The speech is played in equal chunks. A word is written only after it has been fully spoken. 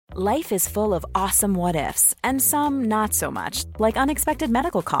Life is full of awesome what-ifs, and some not so much, like unexpected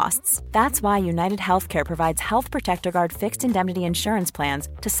medical costs. That's why United Healthcare provides Health Protector Guard fixed indemnity insurance plans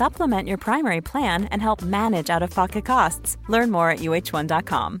to supplement your primary plan and help manage out-of-pocket costs. Learn more at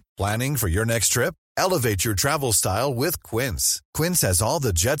uh1.com. Planning for your next trip? Elevate your travel style with Quince. Quince has all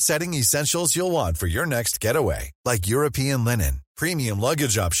the jet-setting essentials you'll want for your next getaway, like European linen, premium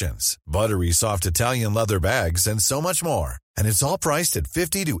luggage options, buttery soft Italian leather bags, and so much more. And it's all priced at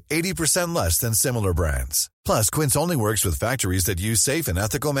 50 to 80% less than similar brands. Plus, Quince only works with factories that use safe and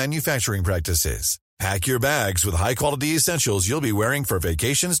ethical manufacturing practices. Pack your bags with high-quality essentials you'll be wearing for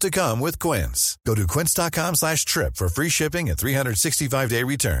vacations to come with Quince. Go to quince.com/trip for free shipping and 365-day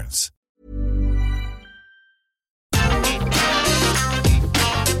returns.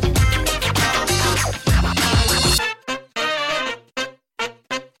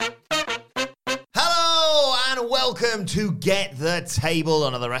 Welcome to Get the Table,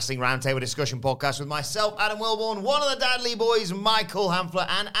 another Wrestling Roundtable discussion podcast with myself, Adam Wilborn, one of the Dudley boys, Michael Hamfler,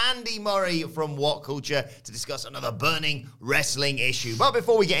 and Andy Murray from What Culture to discuss another burning wrestling issue. But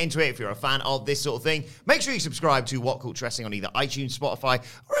before we get into it, if you're a fan of this sort of thing, make sure you subscribe to What Culture Wrestling on either iTunes, Spotify, or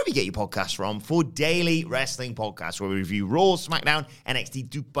wherever you get your podcasts from for daily wrestling podcasts where we review Raw, SmackDown, NXT,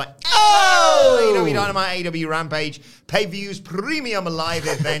 Dubai, AEW Dynamite, AEW Rampage, pay-per-views, premium live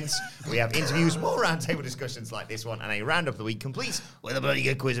events. We have interviews, more roundtable discussions like this one, and a round of the week complete with a bloody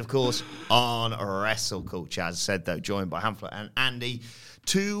good quiz, of course, on Wrestle Culture. As I said, though, joined by Hamfler and Andy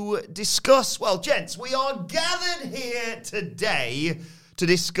to discuss, well, gents, we are gathered here today to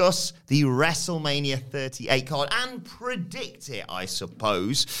discuss the WrestleMania 38 card and predict it, I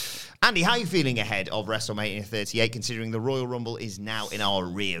suppose. Andy, how are you feeling ahead of WrestleMania 38, considering the Royal Rumble is now in our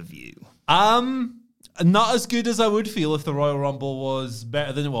rear view? Not as good as I would feel if the Royal Rumble was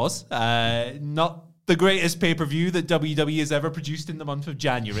better than it was. Not the greatest pay-per-view that WWE has ever produced in the month of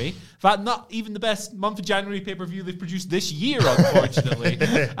January. In fact, not even the best month of January pay-per-view they've produced this year, unfortunately.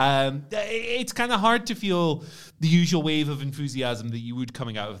 It's kind of hard to feel the usual wave of enthusiasm that you would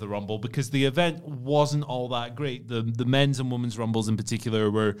coming out of the Rumble because the event wasn't all that great. The men's and women's Rumbles in particular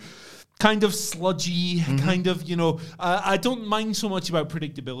were kind of sludgy, kind of, I don't mind so much about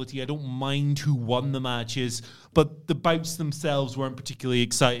predictability. I don't mind who won the matches, but the bouts themselves weren't particularly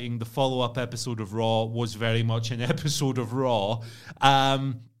exciting. The follow-up episode of Raw was very much an episode of Raw.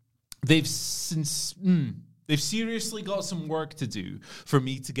 They've seriously got some work to do for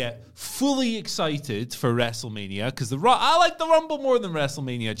me to get fully excited for WrestleMania because I like the Rumble more than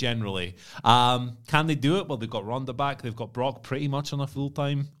WrestleMania generally. Can they do it? Well, they've got Ronda back. They've got Brock pretty much on a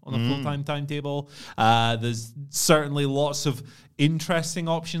full-time timetable. There's certainly lots of interesting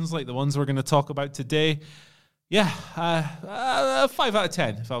options like the ones we're going to talk about today. Yeah, 5 out of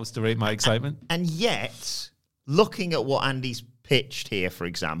 10 if I was to rate my excitement. And yet, looking at what Andy's pitched here, for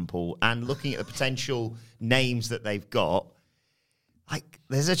example, and looking at the potential names that they've got, like,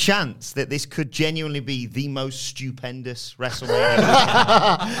 there's a chance that this could genuinely be the most stupendous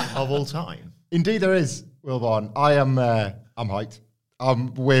WrestleMania of all time. Indeed, there is, Wilborn. I'm hyped.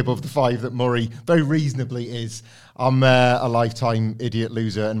 I'm way above the 5 that Murray very reasonably is. I'm a lifetime idiot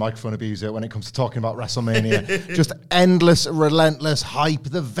loser and microphone abuser when it comes to talking about WrestleMania. Just endless, relentless hype.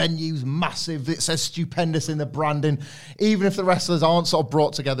 The venue's massive. It says stupendous in the branding. Even if the wrestlers aren't sort of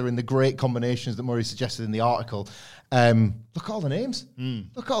brought together in the great combinations that Murray suggested in the article. Look at all the names.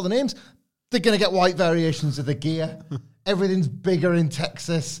 Look at all the names. They're going to get white variations of the gear. Everything's bigger in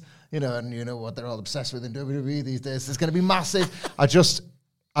Texas. And you know what they're all obsessed with in WWE these days. It's going to be massive.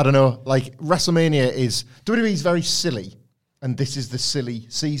 I don't know, like WrestleMania WWE's very silly, and this is the silly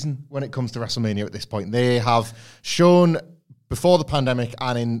season when it comes to WrestleMania at this point. They have shown before the pandemic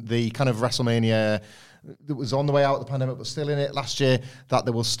and in the kind of WrestleMania that was on the way out of the pandemic but still in it last year that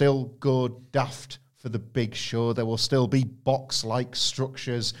they will still go daft for the big show. There will still be box-like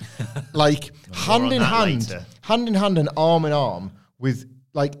structures, like hand in hand and arm in arm with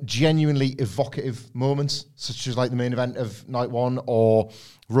like genuinely evocative moments, such as like the main event of night one or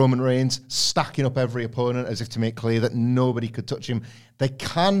Roman Reigns stacking up every opponent as if to make clear that nobody could touch him. They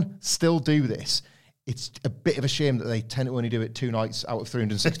can still do this. It's a bit of a shame that they tend to only do it 2 nights out of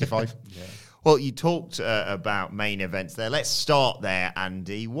 365. Yeah. Well, you talked about main events there. Let's start there,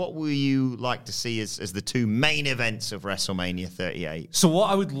 Andy. What would you like to see as the 2 main events of WrestleMania 38? So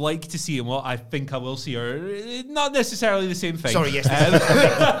what I would like to see and what I think I will see are not necessarily the same thing. Sorry, yes.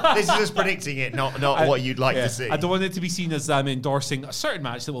 This is just predicting it, not what you'd like to see. I don't want it to be seen as I'm endorsing a certain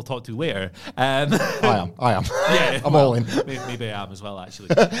match that we'll talk to later. I am. Yeah, I'm all in. Maybe I am as well, actually.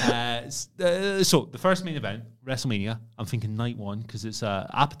 So the first main event, WrestleMania, I'm thinking night one because it's an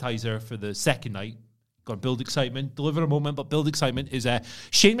appetizer for the second night. got to build excitement, deliver a moment, but build excitement, is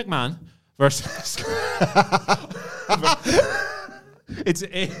Shane McMahon versus... it's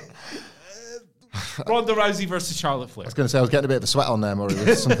Ronda Rousey versus Charlotte Flair. I was going to say, I was getting a bit of a sweat on there, Murray,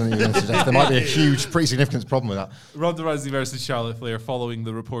 with something that you were going to suggest. There might be a huge, pretty significant problem with that. Ronda Rousey versus Charlotte Flair, following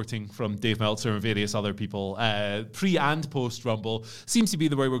the reporting from Dave Meltzer and various other people, pre and post Rumble, seems to be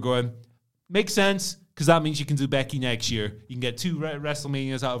the way we're going. Makes sense, because that means you can do Becky next year. You can get 2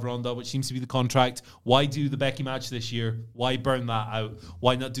 WrestleManias out of Ronda, which seems to be the contract. Why do the Becky match this year? Why burn that out?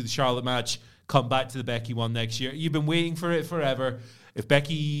 Why not do the Charlotte match, come back to the Becky one next year? You've been waiting for it forever. If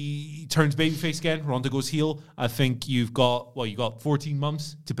Becky turns babyface again, Ronda goes heel, I think you got 14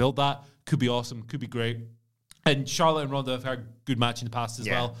 months to build that. Could be awesome, could be great. And Charlotte and Ronda have had a good match in the past as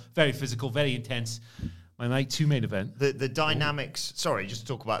well. Very physical, very intense. My night 2 main event. The dynamics. Sorry, just to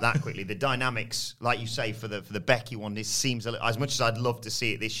talk about that quickly. The dynamics, like you say, for the Becky one, this seems as much as I'd love to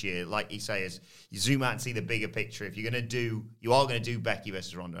see it this year. Like you say, as you zoom out and see the bigger picture. If you are going to do Becky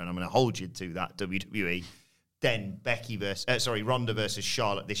versus Ronda, and I'm going to hold you to that, WWE. Then Ronda versus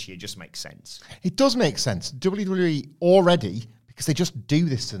Charlotte this year just makes sense. It does make sense. WWE already, because they just do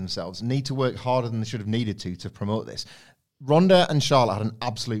this to themselves, need to work harder than they should have needed to promote this. Ronda and Charlotte had an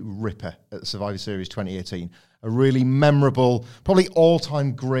absolute ripper at the Survivor Series 2018. A really memorable, probably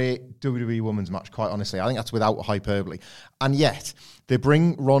all-time great WWE Women's match, quite honestly. I think that's without hyperbole. And yet, they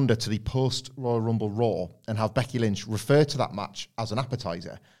bring Ronda to the post-Royal Rumble Raw and have Becky Lynch refer to that match as an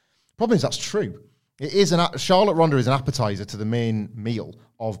appetizer. Problem is, that's true. It is Charlotte Ronda is an appetizer to the main meal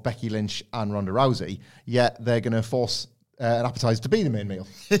of Becky Lynch and Ronda Rousey, yet they're going to force an appetizer to be the main meal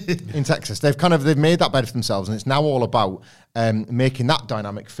in Texas. They've made that better for themselves, and it's now all about making that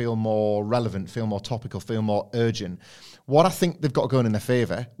dynamic feel more relevant, feel more topical, feel more urgent. What I think they've got going in their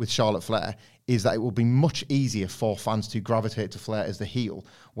favour with Charlotte Flair is that it will be much easier for fans to gravitate to Flair as the heel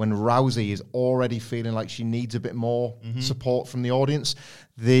when Rousey is already feeling like she needs a bit more support from the audience.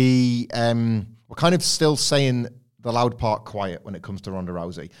 We're kind of still saying the loud part quiet when it comes to Ronda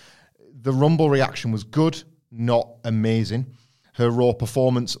Rousey. The Rumble reaction was good, not amazing. Her Raw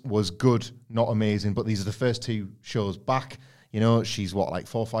performance was good, not amazing, but these are the first 2 shows back. You know, she's 4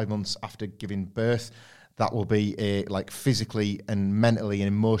 or 5 months after giving birth. That will be a physically and mentally and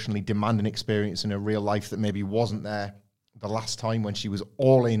emotionally demanding experience in her real life that maybe wasn't there the last time when she was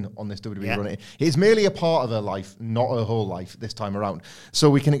all in on this WWE run. It is merely a part of her life, not her whole life this time around. So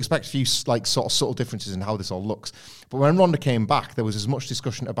we can expect a few sort of subtle differences in how this all looks. But when Ronda came back, there was as much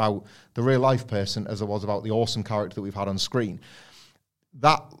discussion about the real life person as there was about the awesome character that we've had on screen.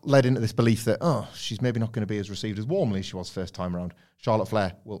 That led into this belief that, she's maybe not going to be as received as warmly as she was first time around. Charlotte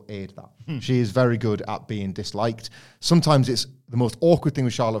Flair will aid that. She is very good at being disliked. Sometimes it's the most awkward thing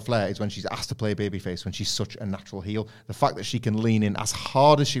with Charlotte Flair is when she's asked to play babyface, when she's such a natural heel. The fact that she can lean in as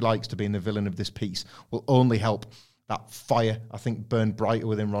hard as she likes to being the villain of this piece will only help that fire, I think, burn brighter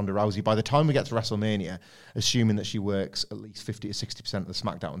within Ronda Rousey. By the time we get to WrestleMania, assuming that she works at least 50 to 60% of the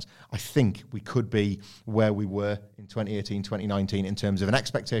SmackDowns, I think we could be where we were in 2018, 2019 in terms of an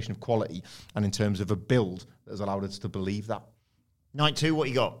expectation of quality and in terms of a build that has allowed us to believe that. Night 2, what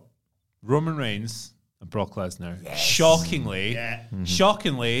you got? Roman Reigns and Brock Lesnar. Yes.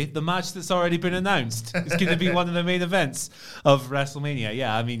 Shockingly, the match that's already been announced is going to be one of the main events of WrestleMania.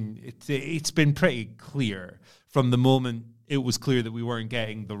 Yeah, I mean, it's been pretty clear from the moment it was clear that we weren't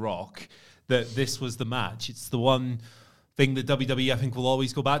getting The Rock that this was the match. It's the one thing that WWE, I think, will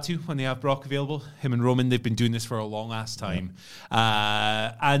always go back to when they have Brock available. Him and Roman, they've been doing this for a long-ass time.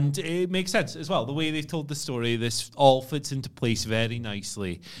 And it makes sense as well. The way they've told the story, this all fits into place very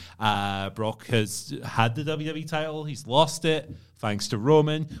nicely. Brock has had the WWE title. He's lost it thanks to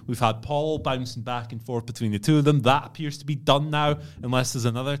Roman. We've had Paul bouncing back and forth between the two of them. That appears to be done now, unless there's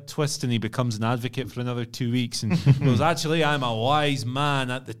another twist and he becomes an advocate for another 2 weeks and goes, actually, I'm a wise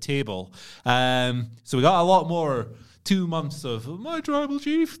man at the table. So we got a lot more 2 months of my tribal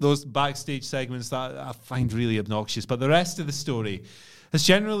chief, those backstage segments that I find really obnoxious. But the rest of the story has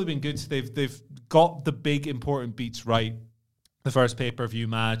generally been good. They've got the big important beats right. The first pay-per-view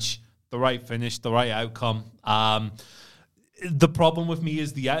match, the right finish, the right outcome. The problem with me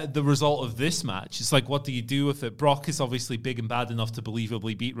is the result of this match. It's like, what do you do with it? Brock is obviously big and bad enough to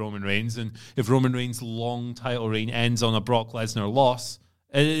believably beat Roman Reigns, and if Roman Reigns' long title reign ends on a Brock Lesnar loss,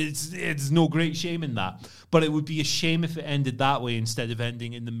 it's no great shame in that. But it would be a shame if it ended that way instead of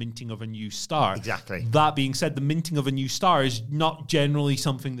ending in the minting of a new star. Exactly. That being said, the minting of a new star is not generally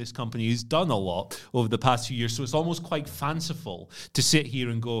something this company has done a lot over the past few years. So it's almost quite fanciful to sit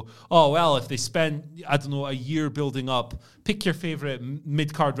here and go, oh, well, if they spent, I don't know, a year building up, pick your favorite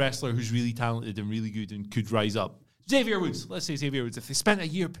mid-card wrestler who's really talented and really good and could rise up. Xavier Woods. Let's say Xavier Woods. If they spent a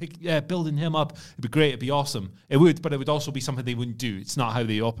year building him up, it'd be great. It'd be awesome. It would, but it would also be something they wouldn't do. It's not how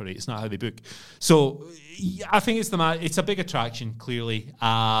they operate. It's not how they book. So I think it's a big attraction, clearly.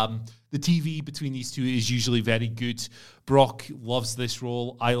 The TV between these two is usually very good. Brock loves this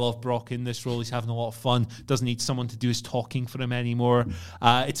role. I love Brock in this role. He's having a lot of fun. Doesn't need someone to do his talking for him anymore.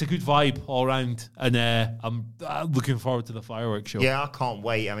 It's a good vibe all around, and I'm looking forward to the fireworks show. Yeah, I can't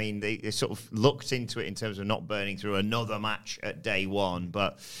wait. I mean, they sort of looked into it in terms of not burning through another match at day one,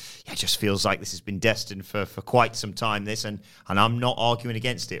 but yeah, it just feels like this has been destined for quite some time, and I'm not arguing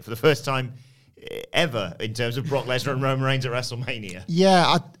against it. For the first time ever in terms of Brock Lesnar and Roman Reigns at WrestleMania.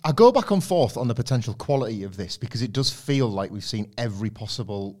 Yeah, I go back and forth on the potential quality of this because it does feel like we've seen every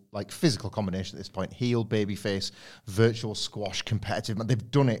possible physical combination at this point. Heel, babyface, virtual squash, competitive.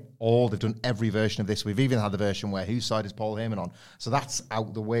 They've done it all. They've done every version of this. We've even had the version where whose side is Paul Heyman on. So that's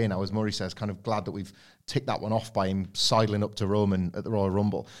out the way now, as Murray says. Kind of glad that we've ticked that one off by him sidling up to Roman at the Royal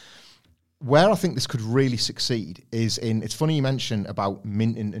Rumble. Where I think this could really succeed is it's funny you mention about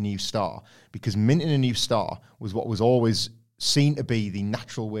minting a new star, because minting a new star was what was always seen to be the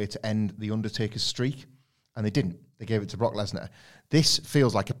natural way to end the Undertaker's streak, and they didn't. They gave it to Brock Lesnar. This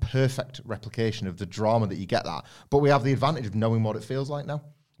feels like a perfect replication of the drama that you get that, but we have the advantage of knowing what it feels like now.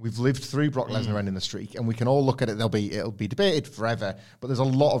 We've lived through Brock Lesnar ending the streak, and we can all look at it. It'll be debated forever, but there's a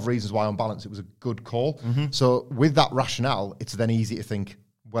lot of reasons why, on balance, it was a good call. So with that rationale, it's then easy to think,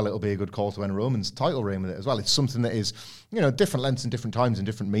 well, it'll be a good call to end Roman's title reign with it as well. It's something that is, different lengths and different times and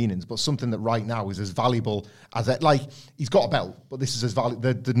different meanings, but something that right now is as valuable as it. He's got a belt, but this is as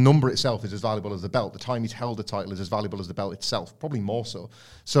valuable. The number itself is as valuable as the belt. The time he's held the title is as valuable as the belt itself, probably more so.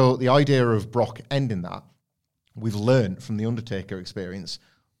 So the idea of Brock ending that, we've learned from the Undertaker experience,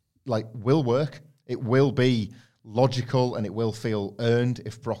 will work. It will be logical and it will feel earned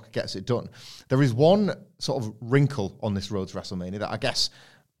if Brock gets it done. There is one sort of wrinkle on this road to WrestleMania that I guess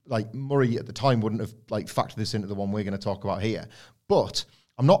Murray at the time wouldn't have factored this into the one we're going to talk about here. But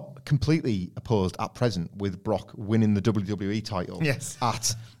I'm not completely opposed at present with Brock winning the WWE title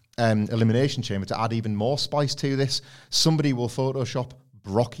at Elimination Chamber to add even more spice to this. Somebody will Photoshop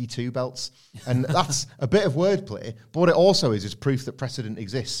Brocky 2 belts. And that's a bit of wordplay. But what it also is proof that precedent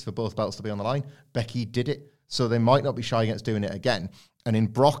exists for both belts to be on the line. Becky did it, so they might not be shy against doing it again. And in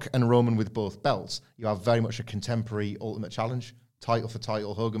Brock and Roman with both belts, you have very much a contemporary Ultimate Challenge. Title for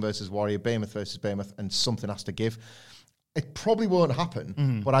title, Hogan versus Warrior, Behemoth versus Behemoth, and something has to give. It probably won't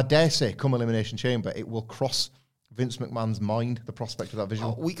happen, but I dare say, come Elimination Chamber, it will cross Vince McMahon's mind, the prospect of that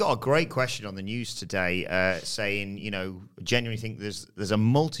visual. We got a great question on the news today saying, genuinely think there's a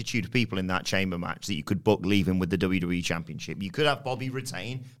multitude of people in that chamber match that you could book leaving with the WWE Championship. You could have Bobby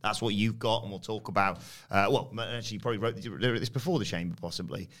retain. That's what you've got, and we'll talk about. Actually, you probably wrote this before the chamber,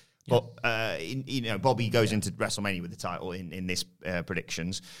 possibly. But, Bobby goes into WrestleMania with the title in this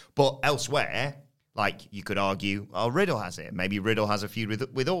predictions. But elsewhere, you could argue, Riddle has it. Maybe Riddle has a feud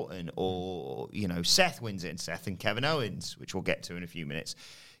with Orton. Or, Seth wins it, and Seth and Kevin Owens, which we'll get to in a few minutes.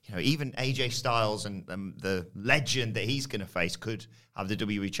 Even AJ Styles and the legend that he's going to face could have the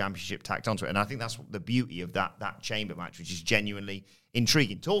WWE Championship tacked onto it. And I think that's the beauty of that chamber match, which is genuinely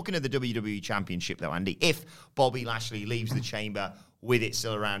intriguing. Talking of the WWE Championship, though, Andy, if Bobby Lashley leaves the chamber with it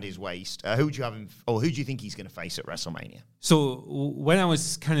still around his waist, who do you have him, or who do you think he's going to face at WrestleMania? So when I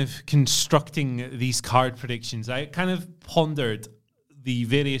was kind of constructing these card predictions, I kind of pondered the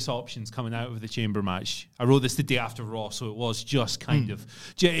various options coming out of the chamber match. I wrote this the day after Raw, so it was just kind of,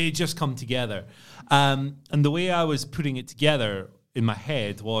 it just come together. And the way I was putting it together in my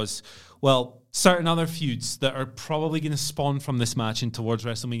head was, well, certain other feuds that are probably going to spawn from this match and towards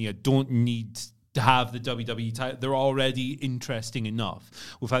WrestleMania don't need to have the WWE title. They're already interesting enough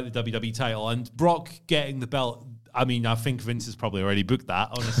without the WWE title. And Brock getting the belt, I mean, I think Vince has probably already booked that,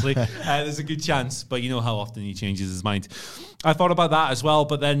 honestly. There's a good chance, but you know how often he changes his mind. I thought about that as well,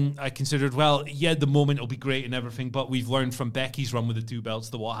 but then I considered, well, yeah, the moment will be great and everything, but we've learned from Becky's run with the two belts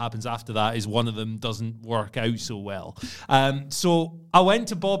that what happens after that is one of them doesn't work out so well. So I went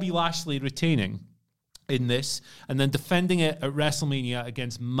to Bobby Lashley retaining in this and then defending it at WrestleMania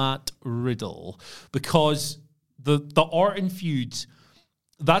against Matt Riddle, because the Orton feud,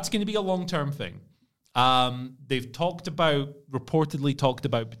 that's going to be a long-term thing. They've reportedly talked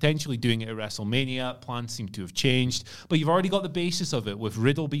about potentially doing it at WrestleMania. Plans seem to have changed, but you've already got the basis of it with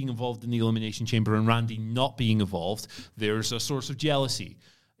Riddle being involved in the Elimination Chamber and Randy not being involved. There's a source of jealousy.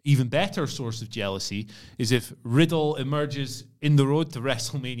 Even better source of jealousy is if Riddle emerges in the road to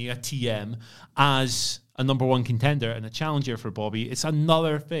WrestleMania TM as a number one contender and a challenger for Bobby, it's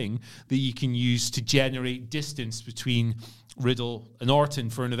another thing that you can use to generate distance between Riddle and Orton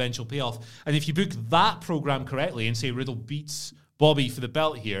for an eventual payoff. And if you book that program correctly and say Riddle beats Bobby for the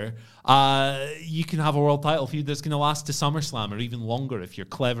belt here, you can have a world title feud that's going to last to SummerSlam or even longer if you're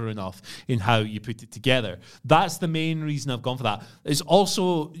clever enough in how you put it together. That's the main reason I've gone for that. It's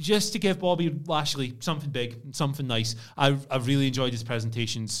also just to give Bobby Lashley something big, something nice. I've really enjoyed his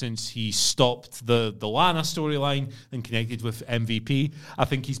presentation since he stopped the Lana storyline and connected with MVP. I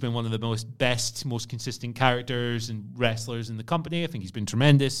think he's been one of the most consistent characters and wrestlers in the company. I think he's been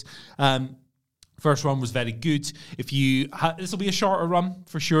tremendous. First run was very good. If you this will be a shorter run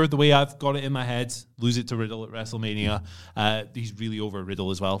for sure. The way I've got it in my head, lose it to Riddle at WrestleMania. He's really over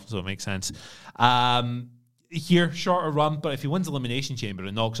Riddle as well, so it makes sense. Here, shorter run, but if he wins Elimination Chamber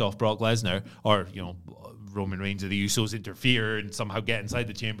and knocks off Brock Lesnar, or Roman Reigns or the Usos interfere and somehow get inside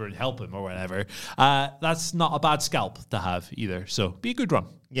the chamber and help him or whatever, that's not a bad scalp to have either. So be a good run.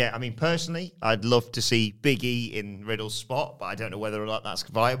 Yeah, I mean, personally, I'd love to see Big E in Riddle's spot, but I don't know whether or not that's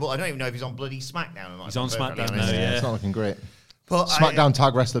viable. I don't even know if he's on bloody SmackDown. He's on SmackDown now, yeah. It's not looking great. But SmackDown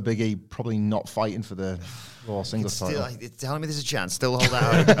tag wrestler Big E probably not fighting for the Raw singles title. It's telling me there's a chance. Still hold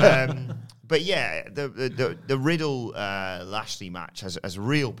out. But yeah, the Riddle Lashley match has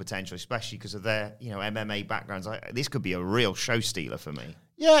real potential, especially because of their MMA backgrounds. This could be a real show stealer for me.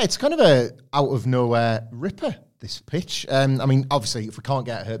 Yeah, it's kind of a out of nowhere ripper, this pitch. I mean, obviously, if we can't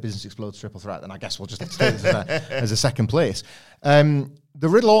get Hurt Business Explodes triple threat, then I guess we'll just stay as a second place. The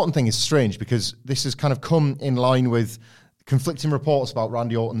Riddle Orton thing is strange because this has kind of come in line with conflicting reports about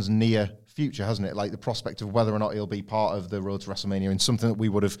Randy Orton's near future, hasn't it? Like the prospect of whether or not he'll be part of the road to WrestleMania, and something that we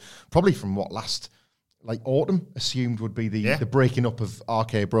would have probably from last autumn assumed would be the breaking up of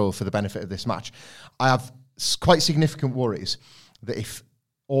RK Bro for the benefit of this match. I have quite significant worries that if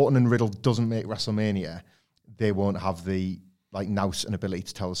Orton and Riddle doesn't make WrestleMania, they won't have the nous and ability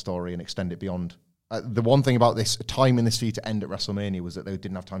to tell the story and extend it beyond. The one thing about this time in this feud to end at WrestleMania was that they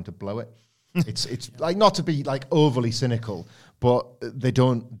didn't have time to blow it. It's not to be overly cynical, but they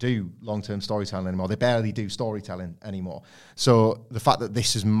don't do long-term storytelling anymore. They barely do storytelling anymore. So the fact that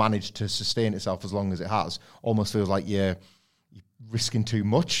this has managed to sustain itself as long as it has almost feels like you're risking too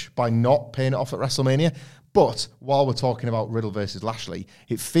much by not paying it off at WrestleMania. But while we're talking about Riddle versus Lashley,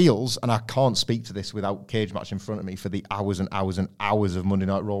 it feels, and I can't speak to this without Cage Match in front of me for the hours and hours and hours of Monday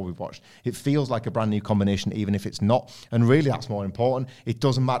Night Raw we've watched, it feels like a brand new combination, even if it's not. And really, that's more important. It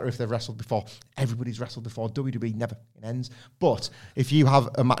doesn't matter if they've wrestled before. Everybody's wrestled before. WWE never ends. But if you have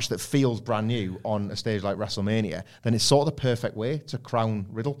a match that feels brand new on a stage like WrestleMania, then it's sort of the perfect way to crown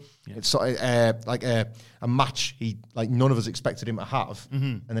Riddle. Yeah. It's sort of like a match none of us expected him to have,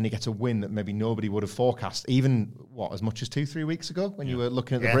 and then he gets a win that maybe nobody would have forecast, even as much as 2-3 weeks ago when you were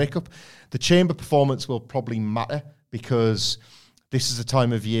looking at the breakup. The chamber performance will probably matter because this is a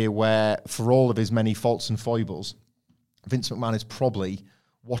time of year where, for all of his many faults and foibles, Vince McMahon is probably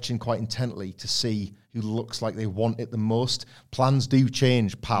watching quite intently to see who looks like they want it the most. Plans do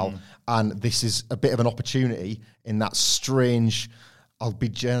change, pal, and this is a bit of an opportunity in that strange, I'll be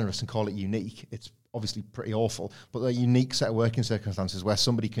generous and call it unique, it's obviously pretty awful, but a unique set of working circumstances where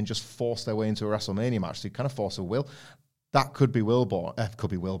somebody can just force their way into a WrestleMania match to kind of force a will. That could be Wilborn.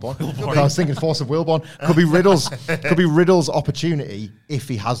 Could be Wilborn. I was thinking force of Wilborn. Could be Riddle's opportunity if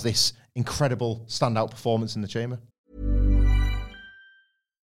he has this incredible standout performance in the chamber.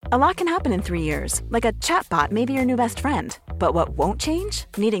 A lot can happen in 3 years, like a chatbot may be your new best friend. But what won't change?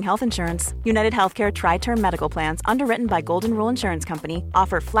 Needing health insurance. United Healthcare Tri-Term Medical Plans, underwritten by Golden Rule Insurance Company,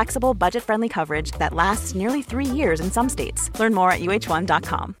 offer flexible, budget-friendly coverage that lasts nearly 3 years in some states. Learn more at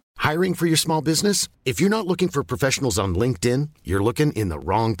UH1.com. Hiring for your small business? If you're not looking for professionals on LinkedIn, you're looking in the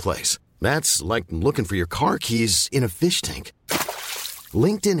wrong place. That's like looking for your car keys in a fish tank.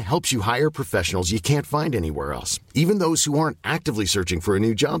 LinkedIn helps you hire professionals you can't find anywhere else, even those who aren't actively searching for a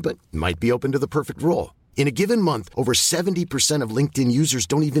new job but might be open to the perfect role. In a given month, over 70% of LinkedIn users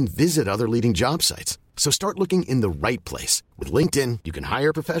don't even visit other leading job sites. So start looking in the right place. With LinkedIn, you can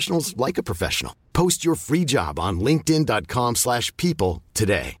hire professionals like a professional. Post your free job on linkedin.com/people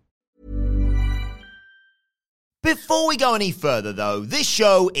today. Before we go any further, though, this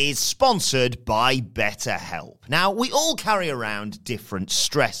show is sponsored by BetterHelp. Now, we all carry around different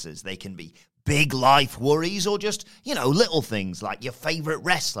stressors. They can be big life worries or just, little things like your favorite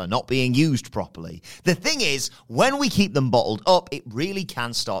wrestler not being used properly. The thing is, when we keep them bottled up, it really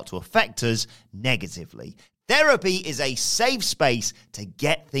can start to affect us negatively. Therapy is a safe space to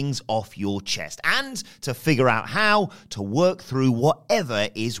get things off your chest and to figure out how to work through whatever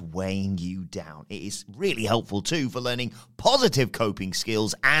is weighing you down. It is really helpful too for learning positive coping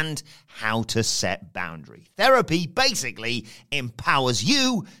skills and how to set boundaries. Therapy basically empowers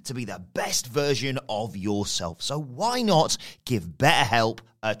you to be the best version of yourself. So why not give BetterHelp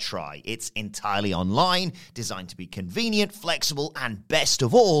a try? It's entirely online, designed to be convenient, flexible, and best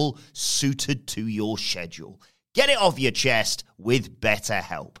of all, suited to your schedule. Get it off your chest with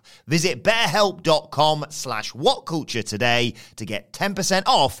BetterHelp. Visit betterhelp.com/whatculture today to get 10%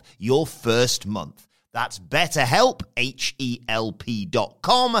 off your first month. That's BetterHelp,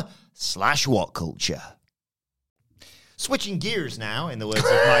 HELP.com/whatculture. Switching gears now, in the words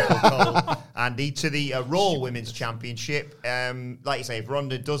of Michael Cole, Andy, to the Raw Women's Championship. Like you say, if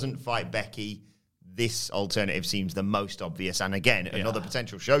Ronda doesn't fight Becky, this alternative seems the most obvious. And again, another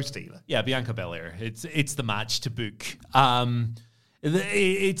potential show stealer. Yeah, Bianca Belair. It's the match to book.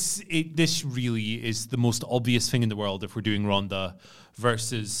 This really is the most obvious thing in the world if we're doing Ronda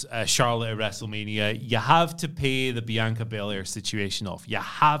versus Charlotte at WrestleMania. You have to pay the Bianca Belair situation off. You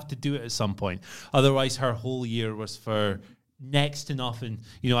have to do it at some point. Otherwise, her whole year was for next to nothing,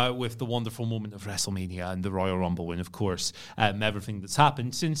 with the wonderful moment of WrestleMania and the Royal Rumble win, of course, everything that's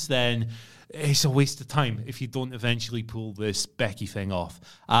happened since then. It's a waste of time if you don't eventually pull this Becky thing off.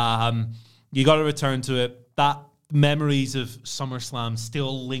 You got to return to it. That memories of SummerSlam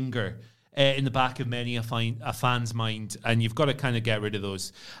still linger in the back of many a fan's mind, and you've got to kind of get rid of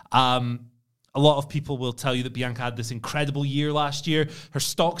those. A lot of people will tell you that Bianca had this incredible year last year. Her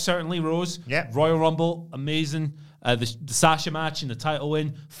stock certainly rose. Yeah. Royal Rumble, amazing. The Sasha match and the title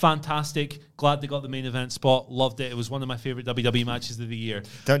win, fantastic. Glad they got the main event spot. Loved it. It was one of my favorite WWE matches of the year.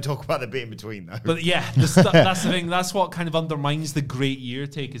 Don't talk about the bit in between, though. But yeah, that's the thing. That's what kind of undermines the great year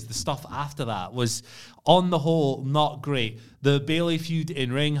take, is the stuff after that was, on the whole, not great. The Bayley feud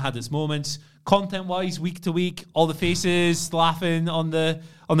in ring had its moments. Content-wise, week to week, all the faces laughing on the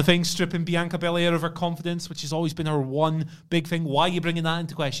thing, stripping Bianca Belair of her confidence, which has always been her one big thing. Why are you bringing that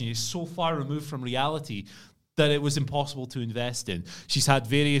into question? It's so far removed from reality that it was impossible to invest in. She's had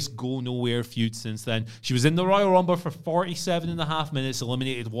various go-nowhere feuds since then. She was in the Royal Rumble for 47 and a half minutes,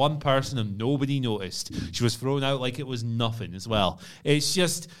 eliminated one person and nobody noticed. She was thrown out like it was nothing as well. It's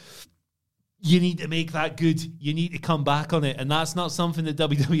just, you need to make that good. You need to come back on it. And that's not something that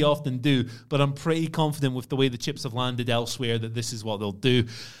WWE often do, but I'm pretty confident with the way the chips have landed elsewhere that this is what they'll do.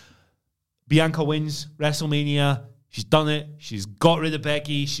 Bianca wins WrestleMania. She's done it. She's got rid of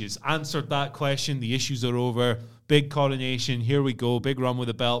Becky. She's answered that question. The issues are over. Big coronation. Here we go. Big run with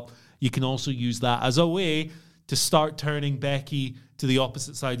the belt. You can also use that as a way to start turning Becky to the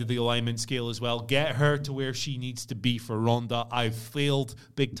opposite side of the alignment scale as well. Get her to where she needs to be for Ronda. I've failed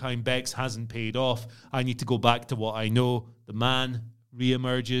big time. Bex hasn't paid off. I need to go back to what I know. The man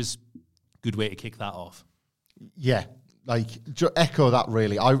reemerges. Good way to kick that off. Yeah, echo that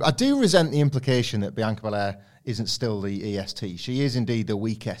really. I do resent the implication that Bianca Belair isn't still the EST. She is indeed the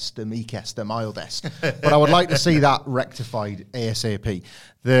weakest, the meekest, the mildest. But I would like to see that rectified ASAP.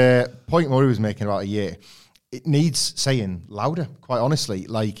 The point Murray was making about a year, it needs saying louder, quite honestly.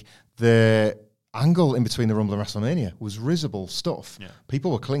 Like, the angle in between the Rumble and WrestleMania was risible stuff. Yeah. People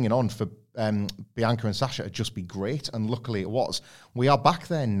were clinging on for Bianca and Sasha to just be great, and luckily it was. We are back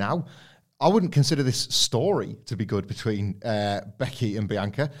there now. I wouldn't consider this story to be good between Becky and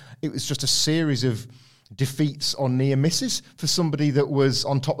Bianca. It was just a series of defeats on near misses for somebody that was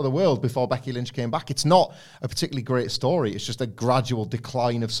on top of the world before Becky Lynch came back. It's not a particularly great story. It's just a gradual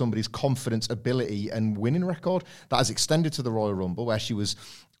decline of somebody's confidence, ability, and winning record that has extended to the Royal Rumble, where she was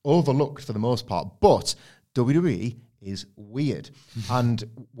overlooked for the most part. But WWE is weird. And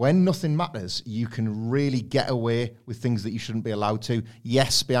when nothing matters, you can really get away with things that you shouldn't be allowed to.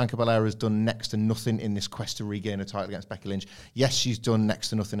 Yes, Bianca Belair has done next to nothing in this quest to regain a title against Becky Lynch. Yes, she's done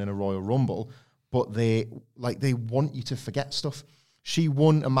next to nothing in a Royal Rumble. But they want you to forget stuff. She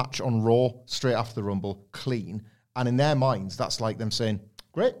won a match on Raw straight after the Rumble, clean. And in their minds, that's like them saying,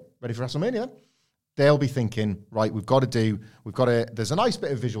 great, ready for WrestleMania then. They'll be thinking, right, there's a nice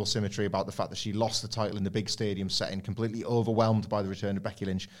bit of visual symmetry about the fact that she lost the title in the big stadium setting, completely overwhelmed by the return of Becky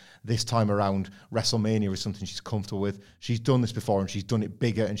Lynch. This time around, WrestleMania is something she's comfortable with. She's done this before, and she's done it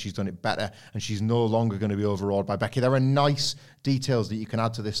bigger, and she's done it better, and she's no longer going to be overawed by Becky. There are nice details that you can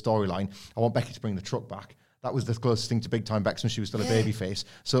add to this storyline. I want Becky to bring the truck back. That was the closest thing to big time Bex when she was still a babyface.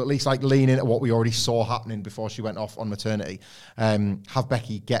 So at least lean into what we already saw happening before she went off on maternity. Have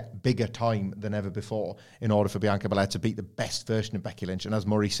Becky get bigger time than ever before in order for Bianca Belair to beat the best version of Becky Lynch. And as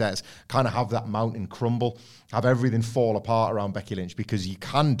Murray says, kind of have that mountain crumble, have everything fall apart around Becky Lynch, because you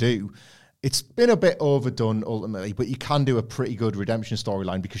can do It's been a bit overdone ultimately, but you can do a pretty good redemption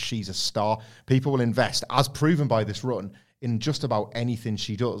storyline because she's a star. People will invest, as proven by this run, in just about anything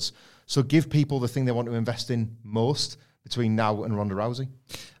she does. So give people the thing they want to invest in most between now and Ronda Rousey.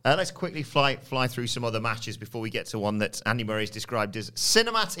 Let's quickly fly through some other matches before we get to one that Andy Murray's described as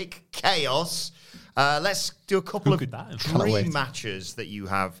cinematic chaos. Let's do a couple of dream matches that you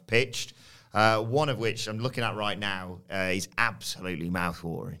have pitched. One of which I'm looking at right now is absolutely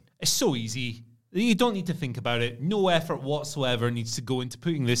mouth-watering. It's so easy. You don't need to think about it. No effort whatsoever needs to go into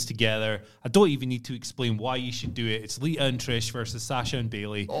putting this together. I don't even need to explain why you should do it. It's Lita and Trish versus Sasha and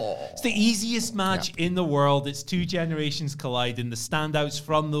Bayley. It's the easiest match in the world. It's two generations colliding. The standouts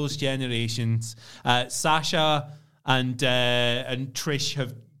from those generations. Sasha and Trish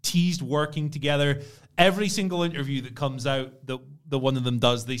have teased working together. Every single interview that comes out that one of them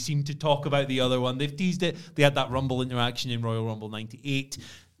does, they seem to talk about the other one. They've teased it. They had that Rumble interaction in Royal Rumble 98.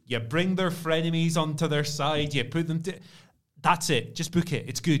 You bring their frenemies onto their side. You put them to... That's it. Just book it.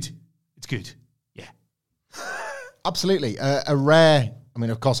 It's good. It's good. Yeah. Absolutely. A rare... I mean,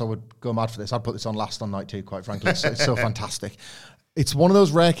 of course, I would go mad for this. I'd put this on last on night 2, quite frankly. It's so fantastic. It's one of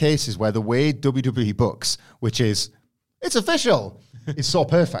those rare cases where the way WWE books, which is, it's official, is so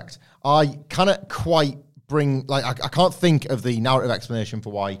perfect. I cannot quite bring... I can't think of the narrative explanation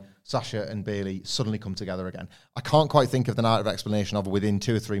for why Sasha and Bayley suddenly come together again. I can't quite think of the narrative explanation of within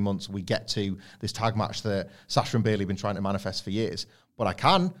 2 or 3 months we get to this tag match that Sasha and Bayley have been trying to manifest for years. But I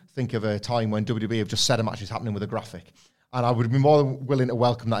can think of a time when WWE have just said a match is happening with a graphic. And I would be more than willing to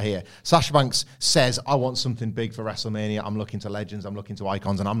welcome that here. Sasha Banks says, I want something big for WrestleMania. I'm looking to legends, I'm looking to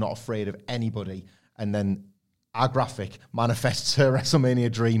icons, and I'm not afraid of anybody. And then our graphic manifests her WrestleMania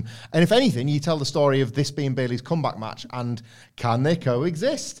dream. And if anything, you tell the story of this being Bayley's comeback match, and can they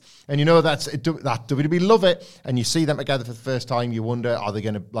coexist? And you know that WWE love it, and you see them together for the first time, you wonder, are they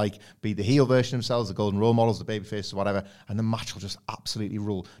going to be the heel version themselves, the golden role models, the babyface, or whatever, and the match will just absolutely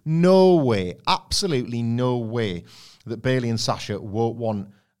rule. No way, absolutely no way that Bayley and Sasha won't want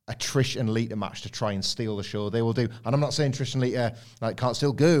a Trish and Lita match to try and steal the show. They will do. And I'm not saying Trish and Lita can't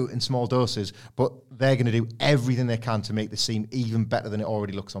still go in small doses, but they're going to do everything they can to make this seem even better than it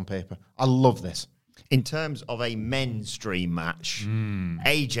already looks on paper. I love this. In terms of a men's dream match,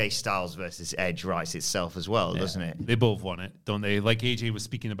 AJ Styles versus Edge writes itself as well, doesn't it? They both want it, don't they? Like AJ was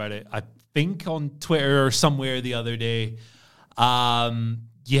speaking about it, I think on Twitter or somewhere the other day.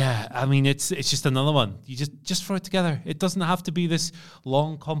 Yeah, I mean, it's just another one. You just throw it together. It doesn't have to be this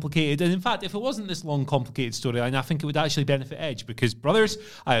long, complicated. And in fact, if it wasn't this long, complicated storyline, I think it would actually benefit Edge because, brothers,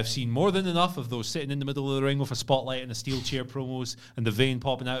 I have seen more than enough of those sitting in the middle of the ring with a spotlight and a steel chair promos and the vein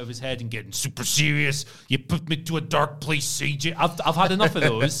popping out of his head and getting super serious. You put me to a dark place, AJ. I've had enough of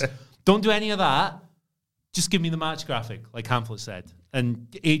those. Don't do any of that. Just give me the match graphic, like Hamlet said. And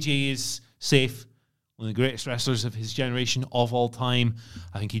AJ is safe. One of the greatest wrestlers of his generation of all time.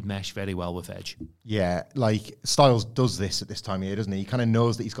 I think he'd mesh very well with Edge. Yeah, Styles does this at this time of year, doesn't he? He kind of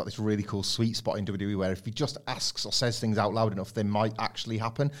knows that he's got this really cool sweet spot in WWE where if he just asks or says things out loud enough, they might actually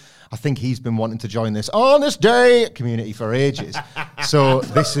happen. I think he's been wanting to join this on this day community for ages. So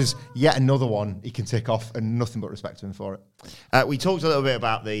this is yet another one he can tick off, and nothing but respect to him for it. We talked a little bit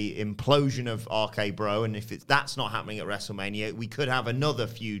about the implosion of RK Bro, and if that's not happening at WrestleMania, we could have another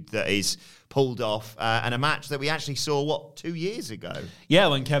feud that is pulled off, and a match that we actually saw, 2 years ago? Yeah,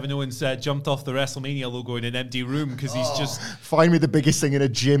 when Kevin Owens jumped off the WrestleMania logo in an empty room because he's just... Find me the biggest thing in a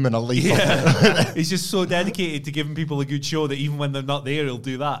gym and I'll leave. Yeah. He's just so dedicated to giving people a good show that even when they're not there, he'll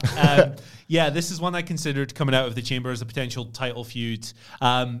do that. Yeah, this is one I considered coming out of the chamber as a potential title feud.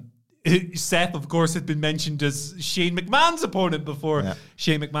 Seth, of course, had been mentioned as Shane McMahon's opponent before. Yeah.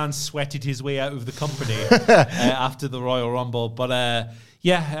 Shane McMahon sweated his way out of the company after the Royal Rumble. But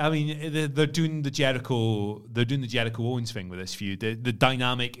yeah, I mean, they're doing the Jericho Owens thing with this feud. The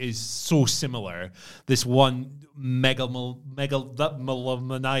dynamic is so similar. This one megalomaniacal,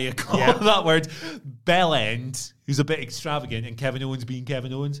 that word, bell end, who's a bit extravagant, and Kevin Owens being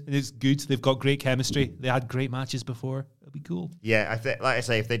Kevin Owens, and it's good. They've got great chemistry. They had great matches before. It'll be cool. Yeah, like I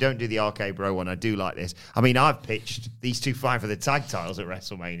say, if they don't do the RK Bro one, I do like this. I mean, I've pitched these two fighting for the tag titles at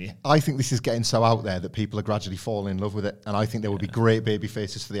WrestleMania. I think this is getting so out there that people are gradually falling in love with it, and I think there would be great baby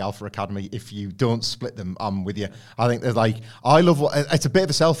faces for the Alpha Academy if you don't split them. I'm with you. I think there's I love it's a bit of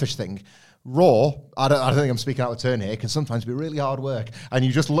a selfish thing. Raw, I don't think I'm speaking out of turn here, can sometimes be really hard work, and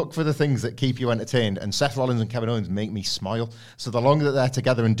you just look for the things that keep you entertained, and Seth Rollins and Kevin Owens make me smile. So the longer that they're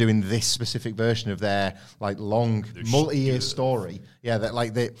together and doing this specific version of their long multi-year story,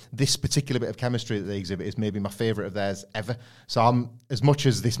 this particular bit of chemistry that they exhibit is maybe my favourite of theirs ever. So as much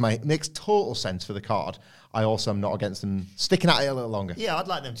as this makes total sense for the card, I also am not against them sticking at it a little longer. Yeah, I'd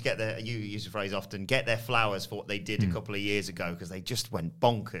like them to get you use the phrase often, get their flowers for what they did a couple of years ago, because they just went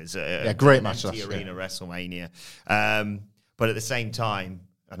bonkers at great match. empty arena WrestleMania. But at the same time,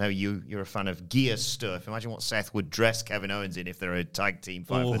 I know you're a fan of gear stuff. Imagine what Seth would dress Kevin Owens in if they're a tag team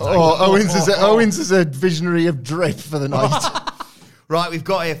fight for the tag. Owens is a visionary of drip for the night. Right, we've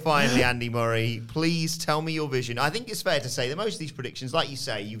got here finally, Andy Murray. Please tell me your vision. I think it's fair to say that most of these predictions, like you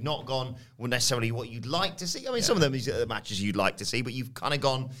say, you've not gone necessarily what you'd like to see. I mean, some of them is the matches you'd like to see, but you've kind of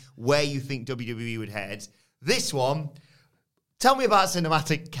gone where you think WWE would head. This one, tell me about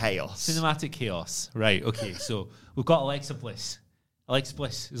Cinematic Chaos. Cinematic Chaos. Right, okay, so we've got Alexa Bliss. Alexa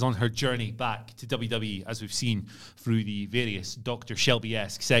Bliss is on her journey back to WWE, as we've seen through the various Dr.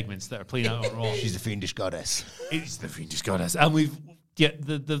 Shelby-esque segments that are playing out on Raw. She's the fiendish goddess. It's the fiendish goddess. And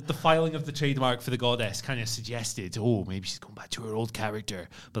the filing of the trademark for the goddess kind of suggested, maybe she's going back to her old character.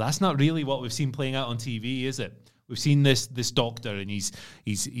 But that's not really what we've seen playing out on TV, is it? We've seen this doctor, and he's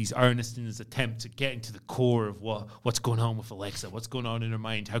earnest in his attempt to get into the core of what's going on with Alexa, what's going on in her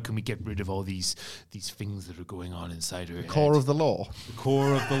mind. How can we get rid of all these things that are going on inside her head? Core of the law. The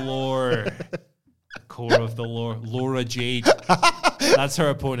core of the lore. The core of the lore. Laura Jade. That's her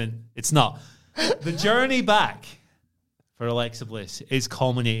opponent. It's not. The journey back for Alexa Bliss is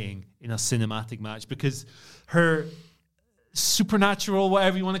culminating in a cinematic match, because her supernatural,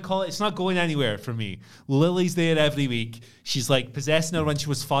 whatever you want to call it, it's not going anywhere for me. Lily's there every week. She's like possessing her when she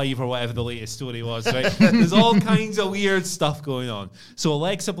was 5 or whatever the latest story was, right? There's all kinds of weird stuff going on. So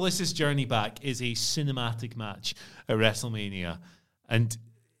Alexa Bliss's journey back is a cinematic match at WrestleMania. And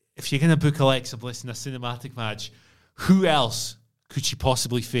if you're going to book Alexa Bliss in a cinematic match, who else could she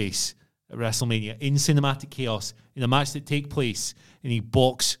possibly face at WrestleMania in Cinematic Chaos, in a match that take place in a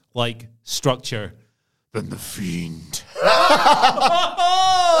box-like structure than The Fiend? The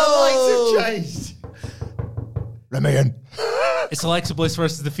lights have changed. Remain. It's Alexa Bliss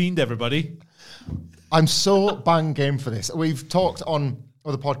versus The Fiend, everybody. I'm so bang game for this. We've talked on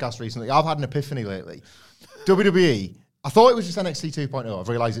other podcasts recently. I've had an epiphany lately. WWE, I thought it was just NXT 2.0. I've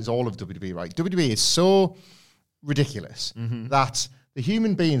realised it's all of WWE, right? WWE is so ridiculous that the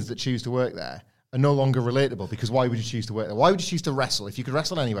human beings that choose to work there are no longer relatable, because why would you choose to work there? Why would you choose to wrestle? If you could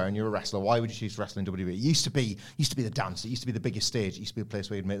wrestle anywhere and you're a wrestler, why would you choose to wrestle in WWE? It used to be the dance. It used to be the biggest stage. It used to be the place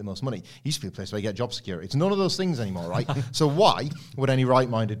where you'd make the most money. It used to be the place where you get job security. It's none of those things anymore, right? So why would any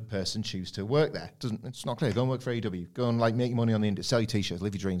right-minded person choose to work there? It's not clear. Go and work for AEW. Go and make your money on the industry, sell your t-shirts,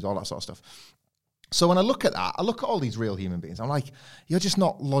 live your dreams, all that sort of stuff. So when I look at that, I look at all these real human beings. I'm like, you're just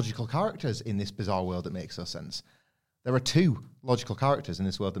not logical characters in this bizarre world that makes no sense. There are 2 logical characters in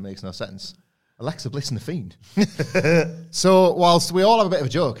this world that makes no sense. Alexa Bliss and The Fiend. So whilst we all have a bit of a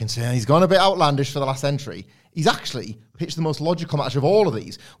joke and say he's gone a bit outlandish for the last entry, he's actually pitched the most logical match of all of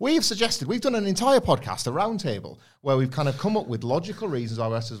these. We've done an entire podcast, a roundtable, where we've kind of come up with logical reasons why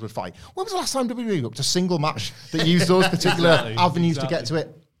wrestlers would fight. When was the last time WWE booked a single match that used those particular avenues to get to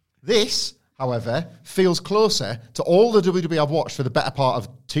it? This, however, feels closer to all the WWE I've watched for the better part of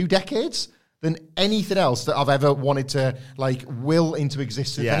 2 decades than anything else that I've ever wanted to will into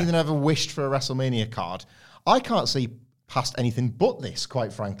existence, anything I've ever wished for a WrestleMania card. I can't see past anything but this,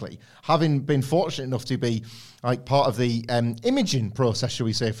 quite frankly. Having been fortunate enough to be part of the imaging process, shall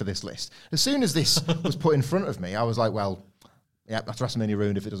we say, for this list. As soon as this was put in front of me, I was like, well, yeah, that's WrestleMania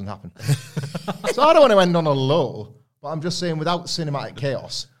ruined if it doesn't happen. So I don't want to end on a low, but I'm just saying, without Cinematic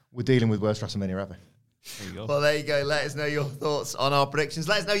Chaos, we're dealing with worst WrestleMania ever. There you go. Well, there you go. Let us know your thoughts on our predictions.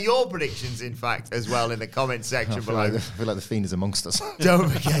 Let us know your predictions, in fact, as well in the comment section below. I feel like the Fiend is amongst us. Don't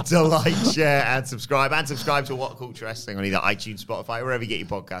forget to like, share, and subscribe. And subscribe to What Culture Wrestling on either iTunes, Spotify, wherever you get your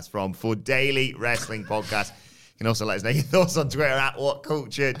podcasts from, for daily wrestling podcasts. You can also let us know your thoughts on Twitter at What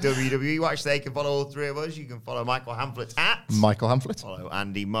Culture WWE. Watch there. You can follow all 3 of us. You can follow Michael Hamflett at Michael Hamflett. Follow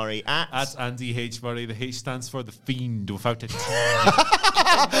Andy Murray at Andy H. Murray. The H stands for The Fiend without a T.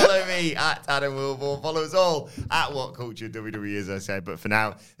 Follow me at Adam Wilborn. Follow us all at What Culture WWE, as I said. But for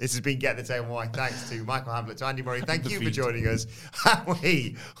now, this has been Get the Table. My thanks to Michael Hamflett, to Andy Murray. Thank you for joining us. And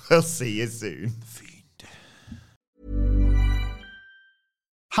we will see you soon.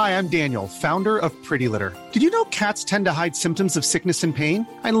 Hi, I'm Daniel, founder of Pretty Litter. Did you know cats tend to hide symptoms of sickness and pain?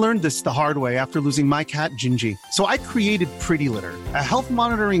 I learned this the hard way after losing my cat, Gingy. So I created Pretty Litter, a health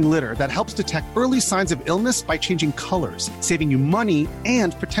monitoring litter that helps detect early signs of illness by changing colors, saving you money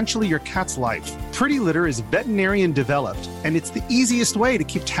and potentially your cat's life. Pretty Litter is veterinarian developed, and it's the easiest way to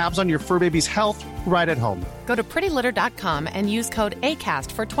keep tabs on your fur baby's health right at home. Go to prettylitter.com and use code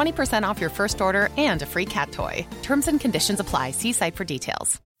ACAST for 20% off your first order and a free cat toy. Terms and conditions apply. See site for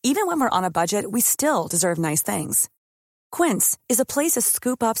details. Even when we're on a budget, we still deserve nice things. Quince is a place to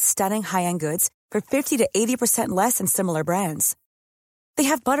scoop up stunning high-end goods for 50 to 80% less than similar brands. They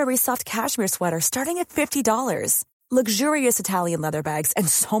have buttery soft cashmere sweaters starting at $50, luxurious Italian leather bags, and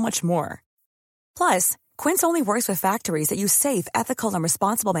so much more. Plus, Quince only works with factories that use safe, ethical, and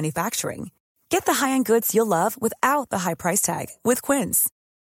responsible manufacturing. Get the high-end goods you'll love without the high price tag with Quince.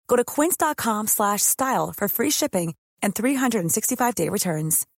 Go to quince.com/style for free shipping and 365-day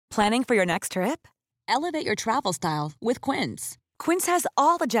returns. Planning for your next trip? Elevate your travel style with Quince. Quince has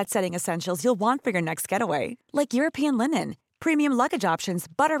all the jet-setting essentials you'll want for your next getaway, like European linen, premium luggage options,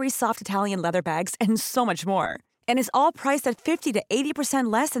 buttery soft Italian leather bags, and so much more. And is all priced at 50 to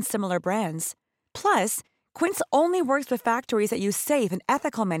 80% less than similar brands. Plus, Quince only works with factories that use safe and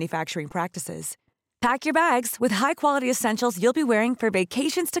ethical manufacturing practices. Pack your bags with high-quality essentials you'll be wearing for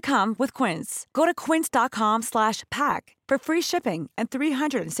vacations to come with Quince. Go to quince.com/pack for free shipping and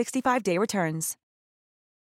 365-day returns.